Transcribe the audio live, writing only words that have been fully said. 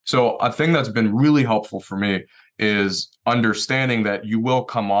So a thing that's been really helpful for me is understanding that you will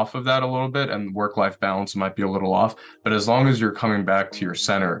come off of that a little bit and work-life balance might be a little off. But as long as you're coming back to your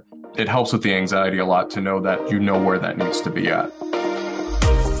center, it helps with the anxiety a lot to know that you know where that needs to be at.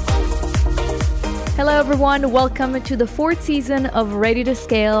 Hello, everyone. Welcome to the fourth season of Ready to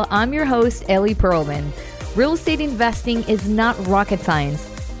Scale. I'm your host, Ellie Perlman. Real estate investing is not rocket science,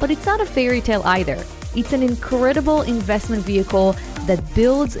 but it's not a fairy tale either. It's an incredible investment vehicle that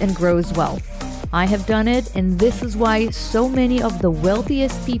builds and grows wealth. I have done it, and this is why so many of the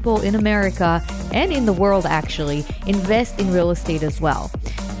wealthiest people in America and in the world actually invest in real estate as well.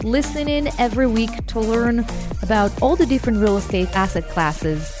 Listen in every week to learn about all the different real estate asset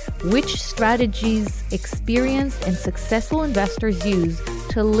classes, which strategies experienced and successful investors use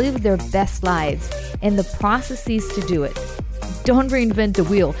to live their best lives, and the processes to do it. Don't reinvent the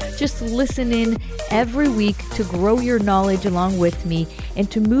wheel. Just listen in every week to grow your knowledge along with me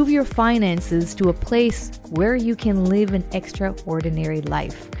and to move your finances to a place where you can live an extraordinary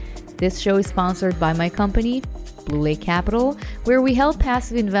life. This show is sponsored by my company, Blue Lake Capital, where we help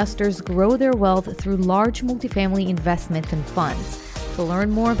passive investors grow their wealth through large multifamily investments and funds. To learn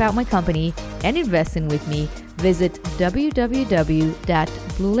more about my company and invest in with me, visit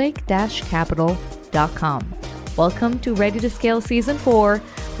www.bluelake-capital.com. Welcome to Ready to Scale Season 4.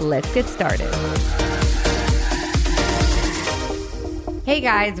 Let's get started. Hey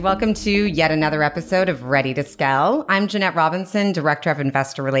guys, welcome to yet another episode of Ready to Scale. I'm Jeanette Robinson, Director of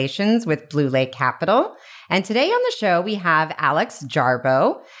Investor Relations with Blue Lake Capital. And today on the show, we have Alex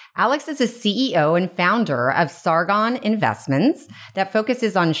Jarbo. Alex is a CEO and founder of Sargon Investments that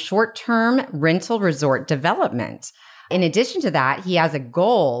focuses on short-term rental resort development. In addition to that, he has a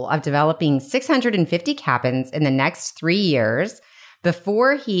goal of developing 650 cabins in the next 3 years.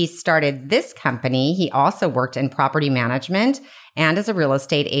 Before he started this company, he also worked in property management and as a real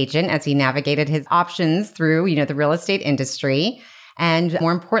estate agent as he navigated his options through, the real estate industry. And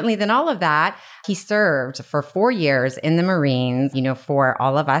more importantly than all of that, he served for 4 years in the Marines, for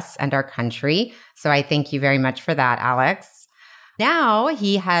all of us and our country. So I thank you very much for that, Alex. Now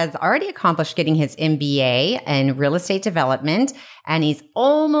he has already accomplished getting his MBA in real estate development, and he's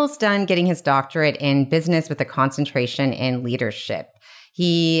almost done getting his doctorate in business with a concentration in leadership.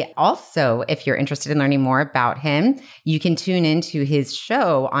 He also, if you're interested in learning more about him, you can tune into his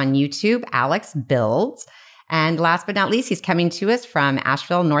show on YouTube, Alex Builds. And last but not least, he's coming to us from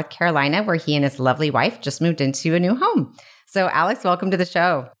Asheville, North Carolina, where he and his lovely wife just moved into a new home. So Alex, welcome to the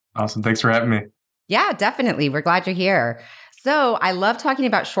show. Awesome. Thanks for having me. Yeah, definitely. We're glad you're here. So I love talking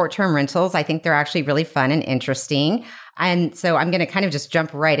about short-term rentals. I think they're actually really fun and interesting. And so I'm going to kind of just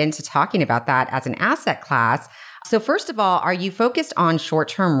jump right into talking about that as an asset class. So first of all, are you focused on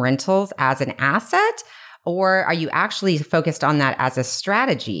short-term rentals as an asset, or are you actually focused on that as a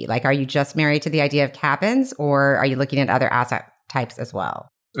strategy? Like, are you just married to the idea of cabins, or are you looking at other asset types as well?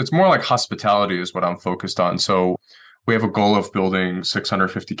 It's more like hospitality is what I'm focused on. So we have a goal of building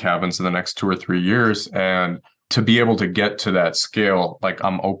 650 cabins in the next 2 or 3 years. And to be able to get to that scale, like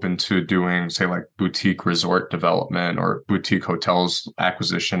I'm open to doing, say, like boutique resort development or boutique hotels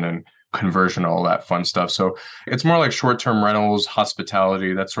acquisition and conversion, all that fun stuff. So it's more like short-term rentals,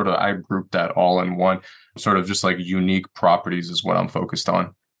 hospitality. That's sort of, I group that all in one, sort of just like unique properties is what I'm focused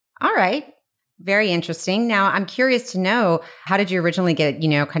on. All right. Very interesting. Now, I'm curious to know, how did you originally get,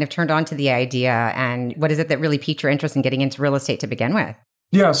 kind of turned on to the idea, and what is it that really piqued your interest in getting into real estate to begin with?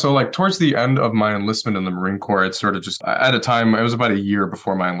 Yeah, so like towards the end of my enlistment in the Marine Corps, it sort of just, at a time, it was about a year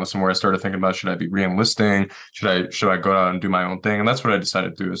before my enlistment where I started thinking about, should I be re-enlisting? Should I go out and do my own thing? And that's what I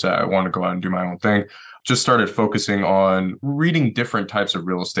decided to do, is that I want to go out and do my own thing. Just started focusing on reading different types of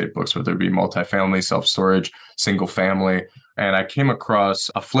real estate books, whether it be multifamily, self-storage, single family. And I came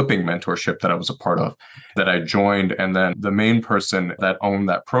across a flipping mentorship that I was a part of, that I joined. And then the main person that owned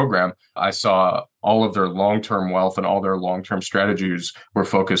that program, I saw all of their long-term wealth and all their long-term strategies were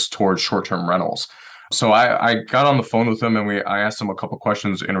focused towards short-term rentals. So I got on the phone with him and I asked him a couple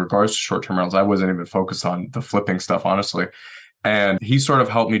questions in regards to short-term rentals. I wasn't even focused on the flipping stuff, honestly. And he sort of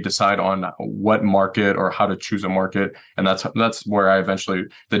helped me decide on what market or how to choose a market. And that's where I eventually,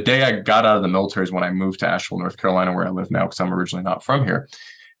 the day I got out of the military is when I moved to Asheville, North Carolina, where I live now, because I'm originally not from here.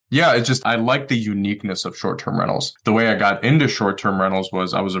 Yeah, it's just, I like the uniqueness of short-term rentals. The way I got into short-term rentals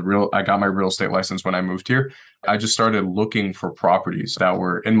was I got my real estate license when I moved here. I just started looking for properties that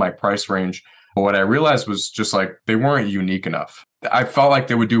were in my price range. But what I realized was just like, they weren't unique enough. I felt like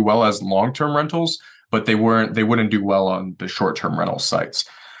they would do well as long-term rentals, but they wouldn't do well on the short-term rental sites.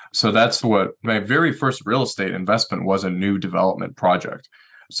 So that's what my very first real estate investment was, a new development project.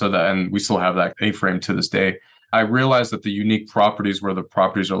 And we still have that A-frame to this day. I realized that the unique properties where the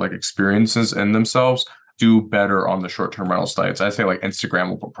properties are like experiences in themselves do better on the short-term rental sites. I say like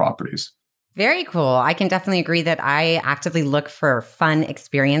Instagrammable properties. Very cool. I can definitely agree that I actively look for fun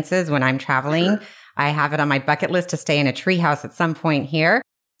experiences when I'm traveling. Sure. I have it on my bucket list to stay in a treehouse at some point here.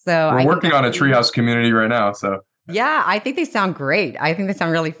 So we're working on a treehouse community right now. So yeah, I think they sound great. I think they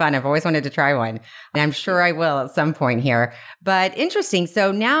sound really fun. I've always wanted to try one, and I'm sure I will at some point here. But interesting.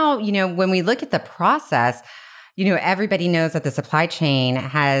 So now, when we look at the process, everybody knows that the supply chain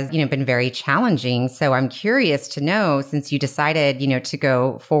has, been very challenging. So I'm curious to know, since you decided, to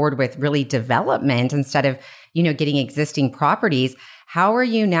go forward with really development instead of, getting existing properties, how are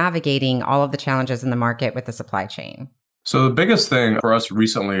you navigating all of the challenges in the market with the supply chain? So the biggest thing for us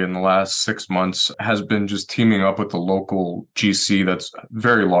recently in the last 6 months has been just teaming up with the local GC that's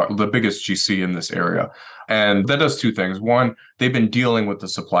very large, the biggest GC in this area. And that does two things. One, they've been dealing with the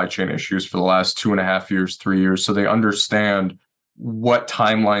supply chain issues for the last 2.5 years, 3 years. So they understand what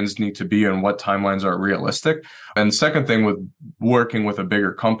timelines need to be and what timelines are realistic. And second thing, with working with a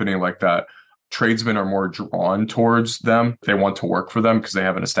bigger company like that, tradesmen are more drawn towards them. They want to work for them because they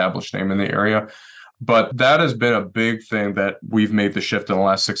have an established name in the area. But that has been a big thing that we've made the shift in the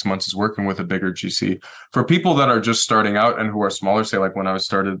last 6 months, is working with a bigger GC. For people that are just starting out and who are smaller, say like when I was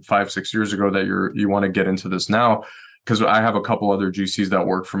started 5-6 years ago, that you want to get into this now, because I have a couple other GCs that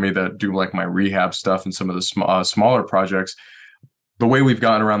work for me that do like my rehab stuff and some of the smaller projects. The way we've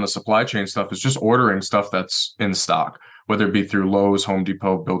gotten around the supply chain stuff is just ordering stuff that's in stock, whether it be through Lowe's, Home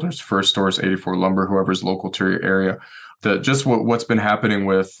Depot, Builders First Stores, 84 Lumber, whoever's local to your area. Just what's been happening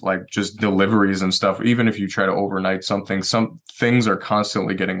with like just deliveries and stuff, even if you try to overnight something, some things are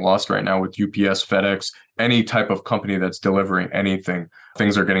constantly getting lost right now with UPS, FedEx, any type of company that's delivering anything,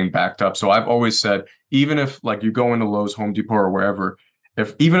 things are getting backed up. So I've always said, even if like you go into Lowe's, Home Depot or wherever,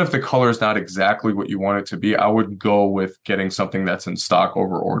 even if the color is not exactly what you want it to be, I would go with getting something that's in stock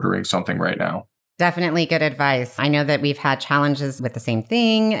over ordering something right now. Definitely good advice. I know that we've had challenges with the same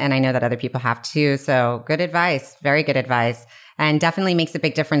thing, and I know that other people have too. So good advice, very good advice. And definitely makes a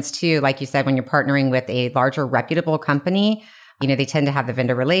big difference too. Like you said, when you're partnering with a larger reputable company, they tend to have the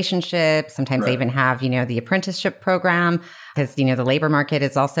vendor relationship. Sometimes They even have, the apprenticeship program, because, the labor market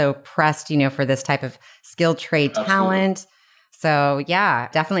is also pressed, for this type of skilled trade talent. So yeah,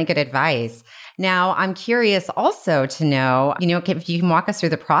 definitely good advice. Now, I'm curious also to know, if you can walk us through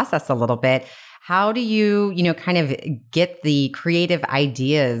the process a little bit. How do you, kind of get the creative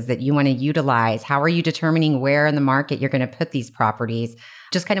ideas that you want to utilize? How are you determining where in the market you're going to put these properties?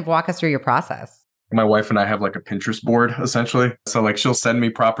 Just kind of walk us through your process. My wife and I have like a Pinterest board, essentially. So like she'll send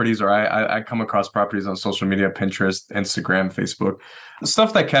me properties, or I come across properties on social media, Pinterest, Instagram, Facebook,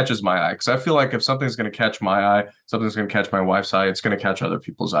 stuff that catches my eye. Because I feel like if something's going to catch my eye, something's going to catch my wife's eye, it's going to catch other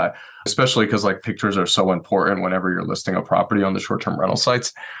people's eye, especially because like pictures are so important whenever you're listing a property on the short-term rental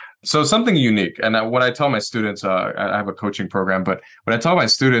sites. So something unique. And what I tell my students, I have a coaching program, but what I tell my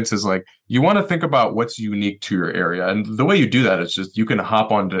students is like, you want to think about what's unique to your area. And the way you do that is just, you can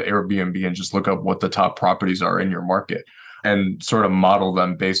hop onto Airbnb and just look up what the top properties are in your market and sort of model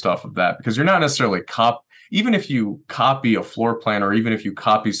them based off of that. Because you're not necessarily even if you copy a floor plan, or even if you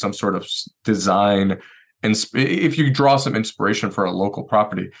copy some sort of design, and if you draw some inspiration for a local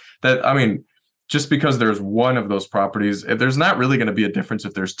property, just because there's one of those properties, there's not really going to be a difference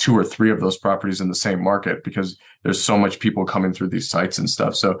if there's 2 or 3 of those properties in the same market, because there's so much people coming through these sites and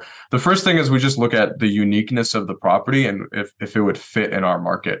stuff. So the first thing is we just look at the uniqueness of the property and if it would fit in our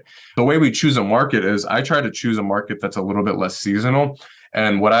market. The way we choose a market is I try to choose a market that's a little bit less seasonal.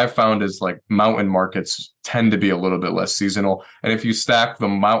 And what I've found is like mountain markets tend to be a little bit less seasonal. And if you stack the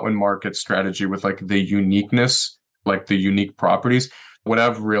mountain market strategy with like the uniqueness, like the unique properties, what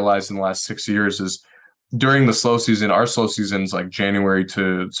I've realized in the last 6 years is during the slow season, our slow season is like January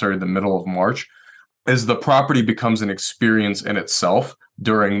to the middle of March, is the property becomes an experience in itself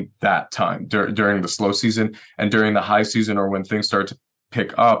during that time, during the slow season. And during the high season, or when things start to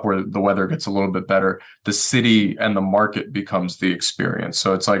pick up, where the weather gets a little bit better, the city and the market becomes the experience.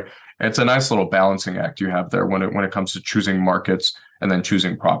 So it's a nice little balancing act you have there when it comes to choosing markets and then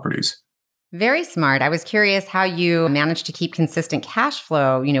choosing properties. Very smart. I was curious how you managed to keep consistent cash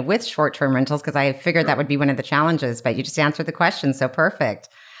flow, with short-term rentals, because I figured that would be one of the challenges, but you just answered the question. So perfect.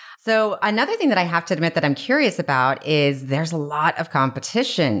 So another thing that I have to admit that I'm curious about is there's a lot of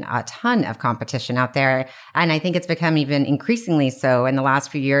competition, a ton of competition out there. And I think it's become even increasingly so in the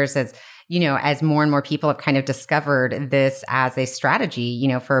last few years as more and more people have kind of discovered this as a strategy,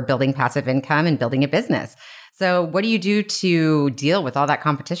 for building passive income and building a business. So what do you do to deal with all that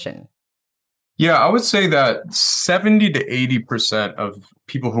competition? Yeah, I would say that 70 to 80% of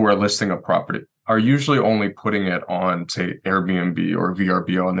people who are listing a property are usually only putting it on, say, Airbnb or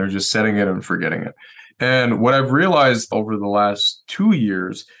VRBO, and they're just setting it and forgetting it. And what I've realized over the last 2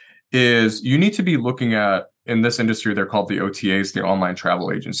 years is you need to be looking at, in this industry, they're called the OTAs, the online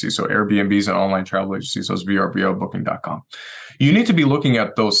travel agencies. So Airbnb's an online travel agency, so it's VRBO, Booking.com. You need to be looking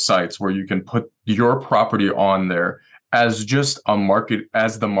at those sites where you can put your property on there as just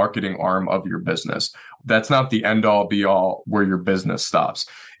as the marketing arm of your business. That's not the end all be all where your business stops.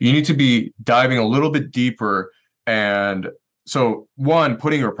 You need to be diving a little bit deeper. And so one,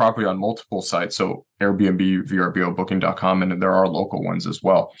 putting your property on multiple sites. So Airbnb, VRBO, Booking.com, and there are local ones as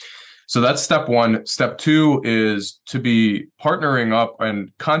well. So that's step one. Step two is to be partnering up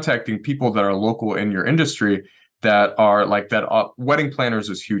and contacting people that are local in your industry that are like that. Wedding planners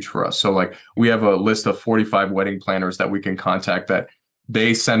is huge for us. So like we have a list of 45 wedding planners that we can contact that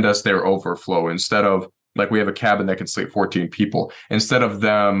they send us their overflow instead of like we have a cabin that can sleep 14 people. Instead of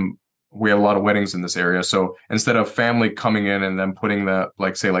them, we have a lot of weddings in this area. So instead of family coming in and then putting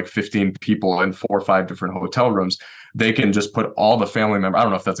like 15 people in 4 or 5 different hotel rooms, they can just put all the family members. I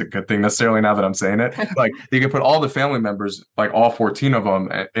don't know if that's a good thing necessarily now that I'm saying it. Like you can put all the family members, like all 14 of them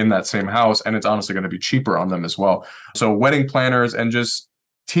in that same house. And it's honestly going to be cheaper on them as well. So wedding planners and just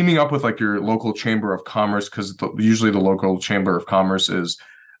teaming up with like your local chamber of commerce, because usually the local chamber of commerce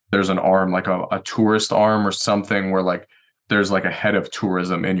there's an arm, like a tourist arm or something where like there's like a head of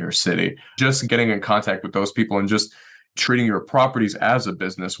tourism in your city. Just getting in contact with those people and just treating your properties as a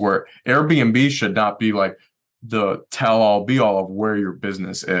business, where Airbnb should not be like the tell-all be-all of where your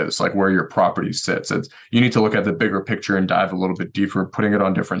business is, like where your property sits. You need to look at the bigger picture and dive a little bit deeper, putting it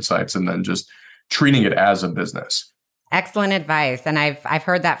on different sites, and then just treating it as a business. Excellent advice. And I've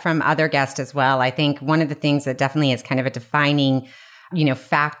heard that from other guests as well. I think one of the things that definitely is kind of a defining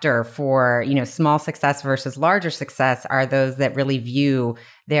factor for, small success versus larger success are those that really view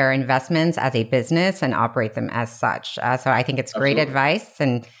their investments as a business and operate them as such. So I think it's great advice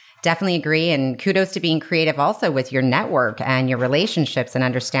and definitely agree. And kudos to being creative also with your network and your relationships and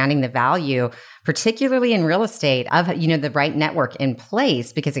understanding the value, particularly in real estate, of, the right network in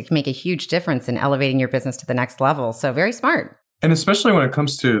place, because it can make a huge difference in elevating your business to the next level. So very smart. And especially when it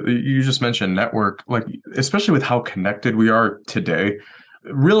comes to, you just mentioned network, like especially with how connected we are today,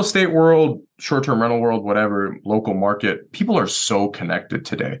 real estate world, short-term rental world, whatever, local market, people are so connected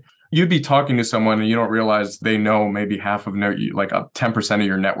today. You'd be talking to someone and you don't realize they know maybe half of like 10% of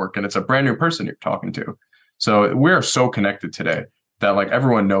your network, and it's a brand new person you're talking to. So we're so connected today that like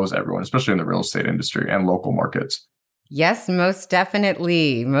everyone knows everyone, especially in the real estate industry and local markets. Yes, most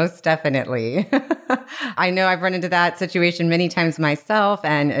definitely. Most definitely. I know I've run into that situation many times myself,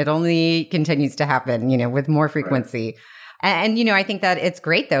 and it only continues to happen, with more frequency. Right. And, I think that it's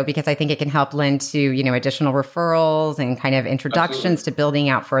great, though, because I think it can help lend to, additional referrals and kind of introductions to building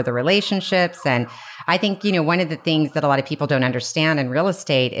out further relationships. And I think, one of the things that a lot of people don't understand in real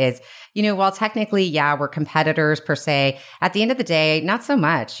estate is, while technically, we're competitors per se, at the end of the day, not so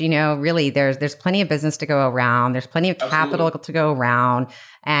much. Really, there's plenty of business to go around. There's plenty of capital to go around.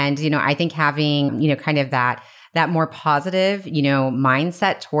 And, I think having, kind of that more positive,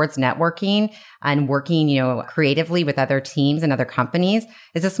 mindset towards networking and working, creatively with other teams and other companies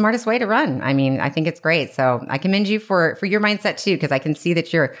is the smartest way to run. I mean, I think it's great. So I commend you for your mindset too, because I can see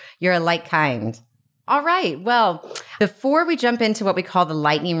that you're a like kind. All right. Well, before we jump into what we call the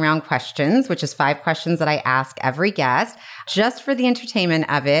lightning round questions, which is 5 questions that I ask every guest, just for the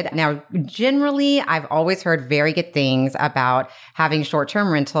entertainment of it. Now, generally, I've always heard very good things about having short-term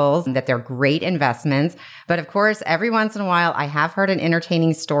rentals and that they're great investments. But of course, every once in a while, I have heard an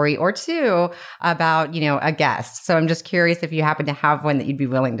entertaining story or two about, a guest. So I'm just curious if you happen to have one that you'd be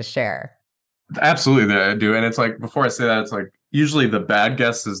willing to share. Absolutely, I do. And it's like, before I say that, it's like, usually the bad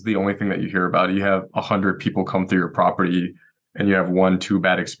guest is the only thing that you hear about. You have 100 people come through your property and you have 1-2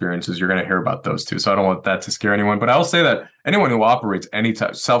 bad experiences. You're going to hear about those too. So I don't want that to scare anyone, but I'll say that anyone who operates any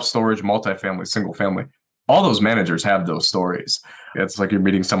type, self-storage, multifamily, single family, all those managers have those stories. It's like you're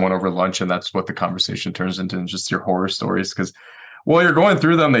meeting someone over lunch and that's what the conversation turns into, and just your horror stories. Because while you're going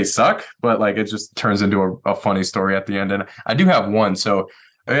through them, they suck, but like it just turns into a funny story at the end. And I do have one. So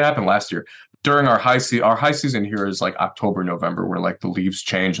it happened last year. During our high season here is like October, November, where like the leaves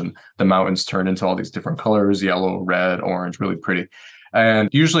change and the mountains turn into all these different colors, yellow, red, orange, really pretty. And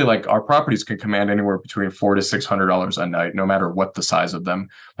usually like our properties can command anywhere between $400 to $600 a night, no matter what the size of them.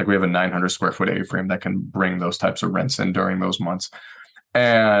 Like we have a 900 square foot A-frame that can bring those types of rents in during those months.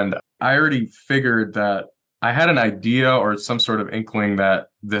 And I already figured that I had an idea or some sort of inkling that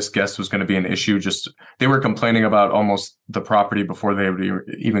this guest was going to be an issue. Just they were complaining about almost the property before they were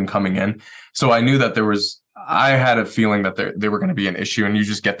even coming in. So I knew that I had a feeling that they were going to be an issue, and you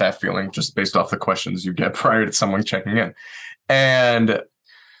just get that feeling just based off the questions you get prior to someone checking in. And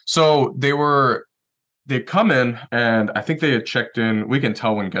so they'd come in, and I think they had checked in. We can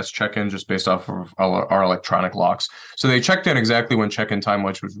tell when guests check in just based off of our electronic locks. So they checked in exactly when check-in time,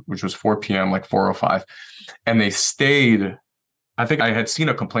 which was 4 p.m., like 4:05. And they stayed, I think I had seen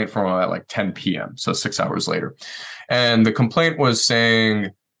a complaint from them at like 10 p.m., so 6 hours later. And the complaint was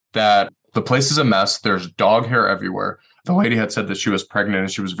saying that the place is a mess. There's dog hair everywhere. The lady had said that she was pregnant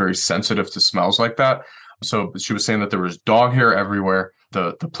and she was very sensitive to smells like that. So she was saying that there was dog hair everywhere.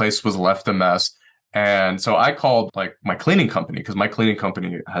 The place was left a mess. And so I called like my cleaning company, because my cleaning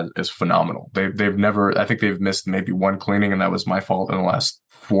company is phenomenal. They've never, I think they've missed maybe one cleaning, and that was my fault in the last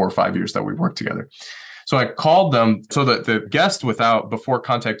 4 or 5 years that we've worked together. So I called them. So that the guest, before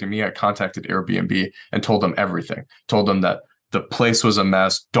contacting me, I contacted Airbnb and told them everything. Told them that the place was a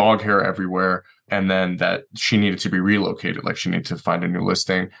mess, dog hair everywhere, and then that she needed to be relocated, like she needed to find a new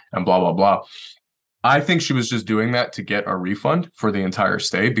listing and blah, blah, blah. I think she was just doing that to get a refund for the entire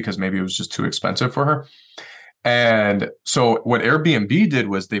stay, because maybe it was just too expensive for her. And so what Airbnb did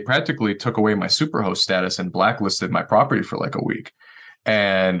was they practically took away my superhost status and blacklisted my property for like a week.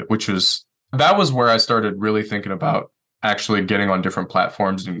 And that was where I started really thinking about actually getting on different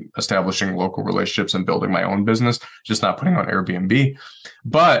platforms and establishing local relationships and building my own business, just not putting on Airbnb.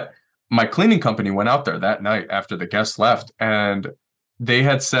 But my cleaning company went out there that night after the guests left, and they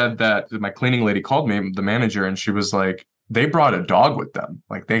had said that my cleaning lady called me, the manager, and she was like, they brought a dog with them.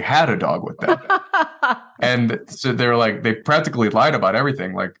 Like they had a dog with them. And so they were like, they practically lied about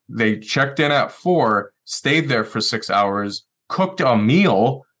everything. Like they checked in at 4, stayed there for 6 hours, cooked a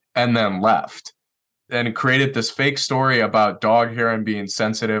meal, and then left. And created this fake story about dog hair and being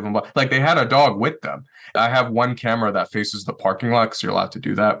sensitive. And like they had a dog with them. I have one camera that faces the parking lot, because you're allowed to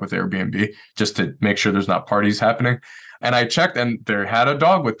do that with Airbnb, just to make sure there's not parties happening. And I checked, and they had a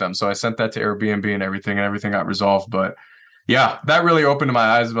dog with them. So I sent that to Airbnb and everything got resolved. But yeah, that really opened my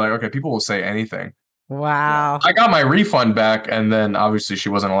eyes. Like, okay, people will say anything. Wow. I got my refund back, and then obviously she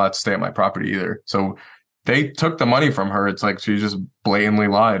wasn't allowed to stay at my property either. So they took the money from her. It's like she just blatantly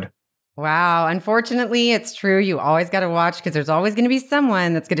lied. Wow. Unfortunately, it's true. You always got to watch, because there's always going to be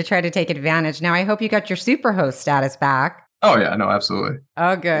someone that's going to try to take advantage. Now, I hope you got your superhost status back. Oh, yeah. No, absolutely.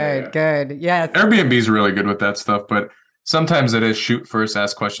 Oh, good. Yeah. Good. Yes. Airbnb is really good with that stuff, but sometimes it is shoot first,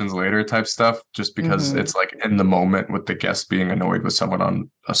 ask questions later type stuff, just because it's like in the moment with the guest being annoyed with someone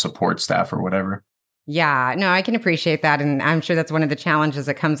on a support staff or whatever. Yeah, no, I can appreciate that. And I'm sure that's one of the challenges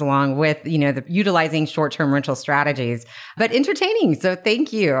that comes along with, the utilizing short-term rental strategies, but entertaining. So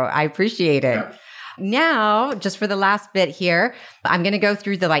thank you. I appreciate it. Yeah. Now, just for the last bit here, I'm going to go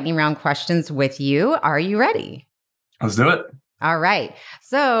through the lightning round questions with you. Are you ready? Let's do it. All right.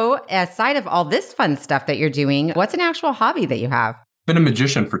 So aside of all this fun stuff that you're doing, what's an actual hobby that you have? Been a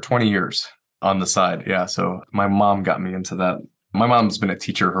magician for 20 years on the side. Yeah. So my mom got me into that. My mom's been a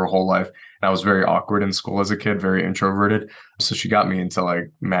teacher her whole life. And I was very awkward in school as a kid, very introverted. So she got me into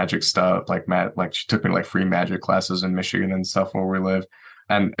like magic stuff, like she took me to like free magic classes in Michigan and stuff where we live.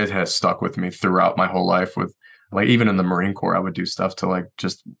 And it has stuck with me throughout my whole life. With like, even in the Marine Corps, I would do stuff to like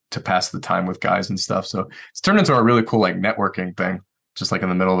just to pass the time with guys and stuff. So it's turned into a really cool like networking thing. Just like in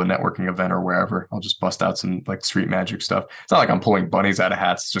the middle of a networking event or wherever, I'll just bust out some like street magic stuff. It's not like I'm pulling bunnies out of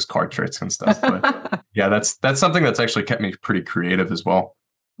hats, it's just card tricks and stuff. But yeah, that's something that's actually kept me pretty creative as well.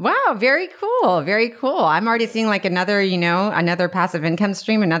 Wow, very cool. Very cool. I'm already seeing like another passive income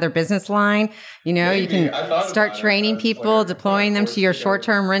stream, another business line. You can start training people, deploying them to your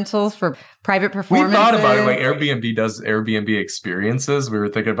short-term rentals for private performances. We thought about it. Like Airbnb does Airbnb experiences. We were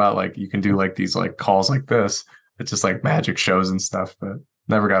thinking about like, you can do like these like calls like this. It's just like magic shows and stuff, but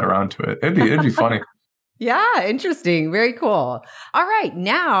never got around to it. It'd be funny. Yeah, interesting. Very cool. All right.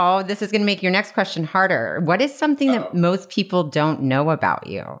 Now, this is going to make your next question harder. What is something that most people don't know about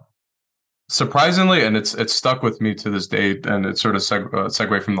you? Surprisingly, and it's stuck with me to this day, and it's sort of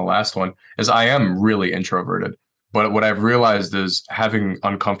segue from the last one, is I am really introverted. But what I've realized is having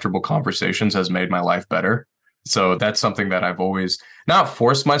uncomfortable conversations has made my life better. So that's something that I've always not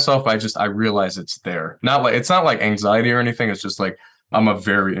forced myself. I realize it's there. It's not like anxiety or anything. It's just like, I'm a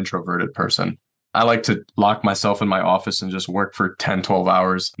very introverted person. I like to lock myself in my office and just work for 10, 12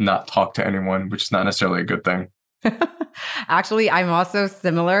 hours, not talk to anyone, which is not necessarily a good thing. Actually, I'm also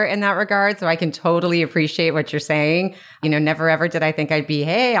similar in that regard. So I can totally appreciate what you're saying. Never ever did I think I'd be,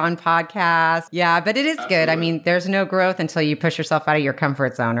 on podcast. Yeah, but it is Absolutely. Good. I mean, there's no growth until you push yourself out of your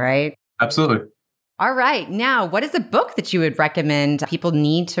comfort zone, right? Absolutely. All right. Now, what is a book that you would recommend people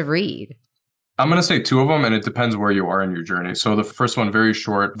need to read? I'm going to say two of them, and it depends where you are in your journey. So the first one, very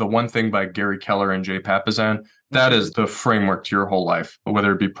short, The One Thing by Gary Keller and Jay Papasan. That is the framework to your whole life,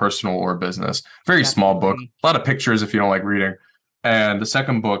 whether it be personal or business. Very small book, a lot of pictures if you don't like reading. And the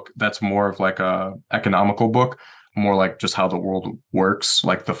second book, that's more of like a economical book, more like just how the world works.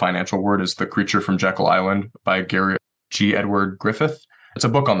 Like the financial word is The Creature from Jekyll Island by Gary G. Edward Griffith. It's a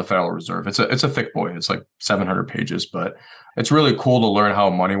book on the Federal Reserve. It's a thick boy. It's like 700 pages, but it's really cool to learn how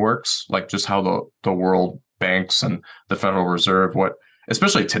money works, like just how the world banks and the Federal Reserve,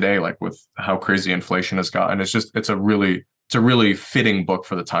 especially today, like with how crazy inflation has gotten. It's a really fitting book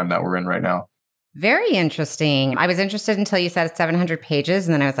for the time that we're in right now. Very interesting. I was interested until you said it's 700 pages,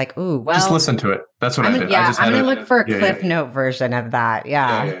 and then I was like, ooh, well. Just listen to it. That's what I did. Yeah, I'm going to look for a Cliff Note version of that.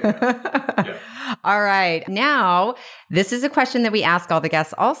 Yeah. All right. Now, this is a question that we ask all the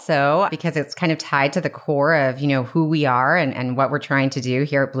guests also, because it's kind of tied to the core of, who we are and what we're trying to do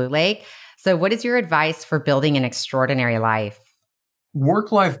here at Blue Lake. So what is your advice for building an extraordinary life?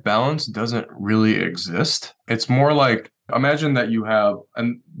 Work-life balance doesn't really exist. It's more like, imagine that you have,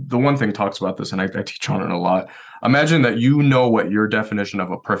 and The One Thing talks about this, and I teach on it a lot. Imagine that you know what your definition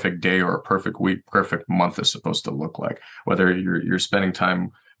of a perfect day or a perfect week, perfect month is supposed to look like. Whether you're spending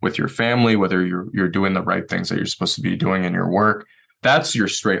time with your family, whether you're doing the right things that you're supposed to be doing in your work, that's your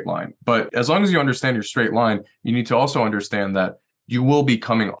straight line. But as long as you understand your straight line, you need to also understand that you will be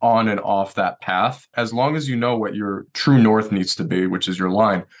coming on and off that path. As long as you know what your true north needs to be, which is your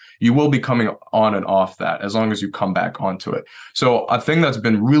line, you will be coming on and off that as long as you come back onto it. So a thing that's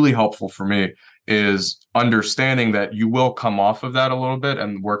been really helpful for me is understanding that you will come off of that a little bit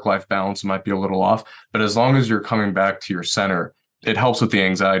and work-life balance might be a little off. But as long as you're coming back to your center, it helps with the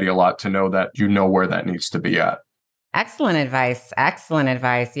anxiety a lot to know that you know where that needs to be at. Excellent advice. Excellent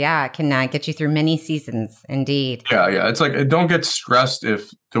advice. Yeah, it can get you through many seasons. Indeed. Yeah. It's like, don't get stressed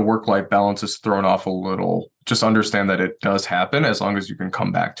if the work-life balance is thrown off a little. Just understand that it does happen as long as you can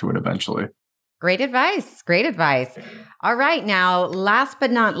come back to it eventually. Great advice. Great advice. All right. Now, last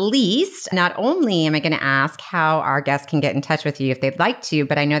but not least, not only am I going to ask how our guests can get in touch with you if they'd like to,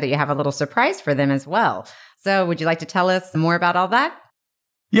 but I know that you have a little surprise for them as well. So would you like to tell us more about all that?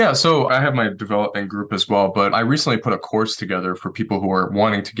 Yeah, so I have my development group as well, but I recently put a course together for people who are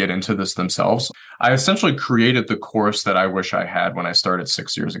wanting to get into this themselves. I essentially created the course that I wish I had when I started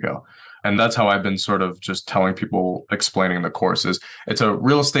 6 years ago. And that's how I've been sort of just telling people, explaining the courses. It's a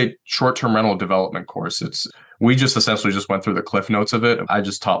real estate short-term rental development course. We just essentially just went through the cliff notes of it. I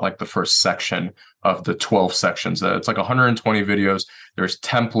just taught like the first section of the 12 sections. It's like 120 videos. There's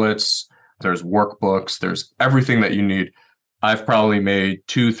templates, there's workbooks, there's everything that you need. I've probably made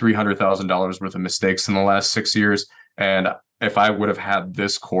 $200,000-$300,000 worth of mistakes in the last 6 years. And if I would have had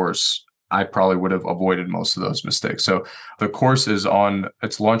this course, I probably would have avoided most of those mistakes. So the course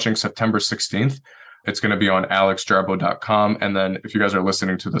it's launching September 16th. It's going to be on alexjarbo.com. And then if you guys are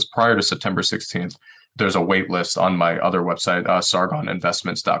listening to this prior to September 16th, there's a wait list on my other website,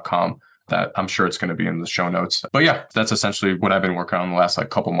 sargoninvestments.com. that I'm sure it's going to be in the show notes. But yeah, that's essentially what I've been working on the last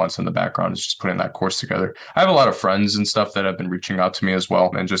couple months in the background, is just putting that course together. I have a lot of friends and stuff that have been reaching out to me as well,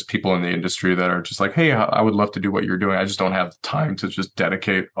 and just people in the industry that are just like, hey, I would love to do what you're doing. I just don't have time to just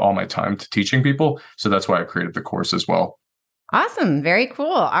dedicate all my time to teaching people. So that's why I created the course as well. Awesome. Very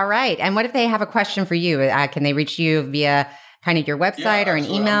cool. All right. And what if they have a question for you? Can they reach you via kind of your website or an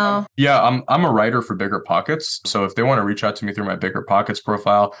email? I'm a writer for Bigger Pockets. So if they want to reach out to me through my Bigger Pockets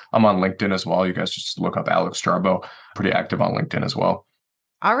profile, I'm on LinkedIn as well. You guys just look up Alex Jarbo. Pretty active on LinkedIn as well.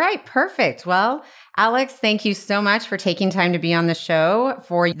 All right. Perfect. Well, Alex, thank you so much for taking time to be on the show.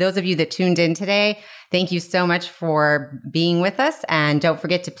 For those of you that tuned in today, thank you so much for being with us. And don't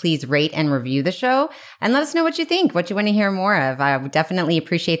forget to please rate and review the show and let us know what you think, what you want to hear more of. I would definitely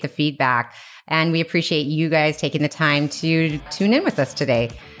appreciate the feedback. And we appreciate you guys taking the time to tune in with us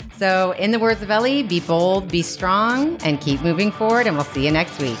today. So in the words of Ellie, be bold, be strong, and keep moving forward. And we'll see you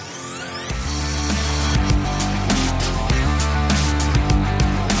next week.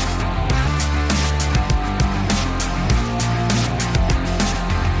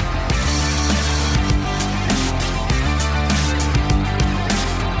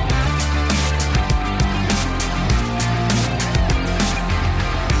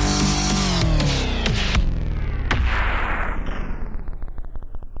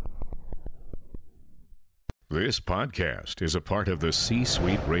 This podcast is a part of the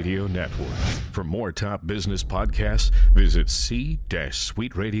C-Suite Radio Network. For more top business podcasts, visit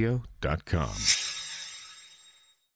c-suiteradio.com.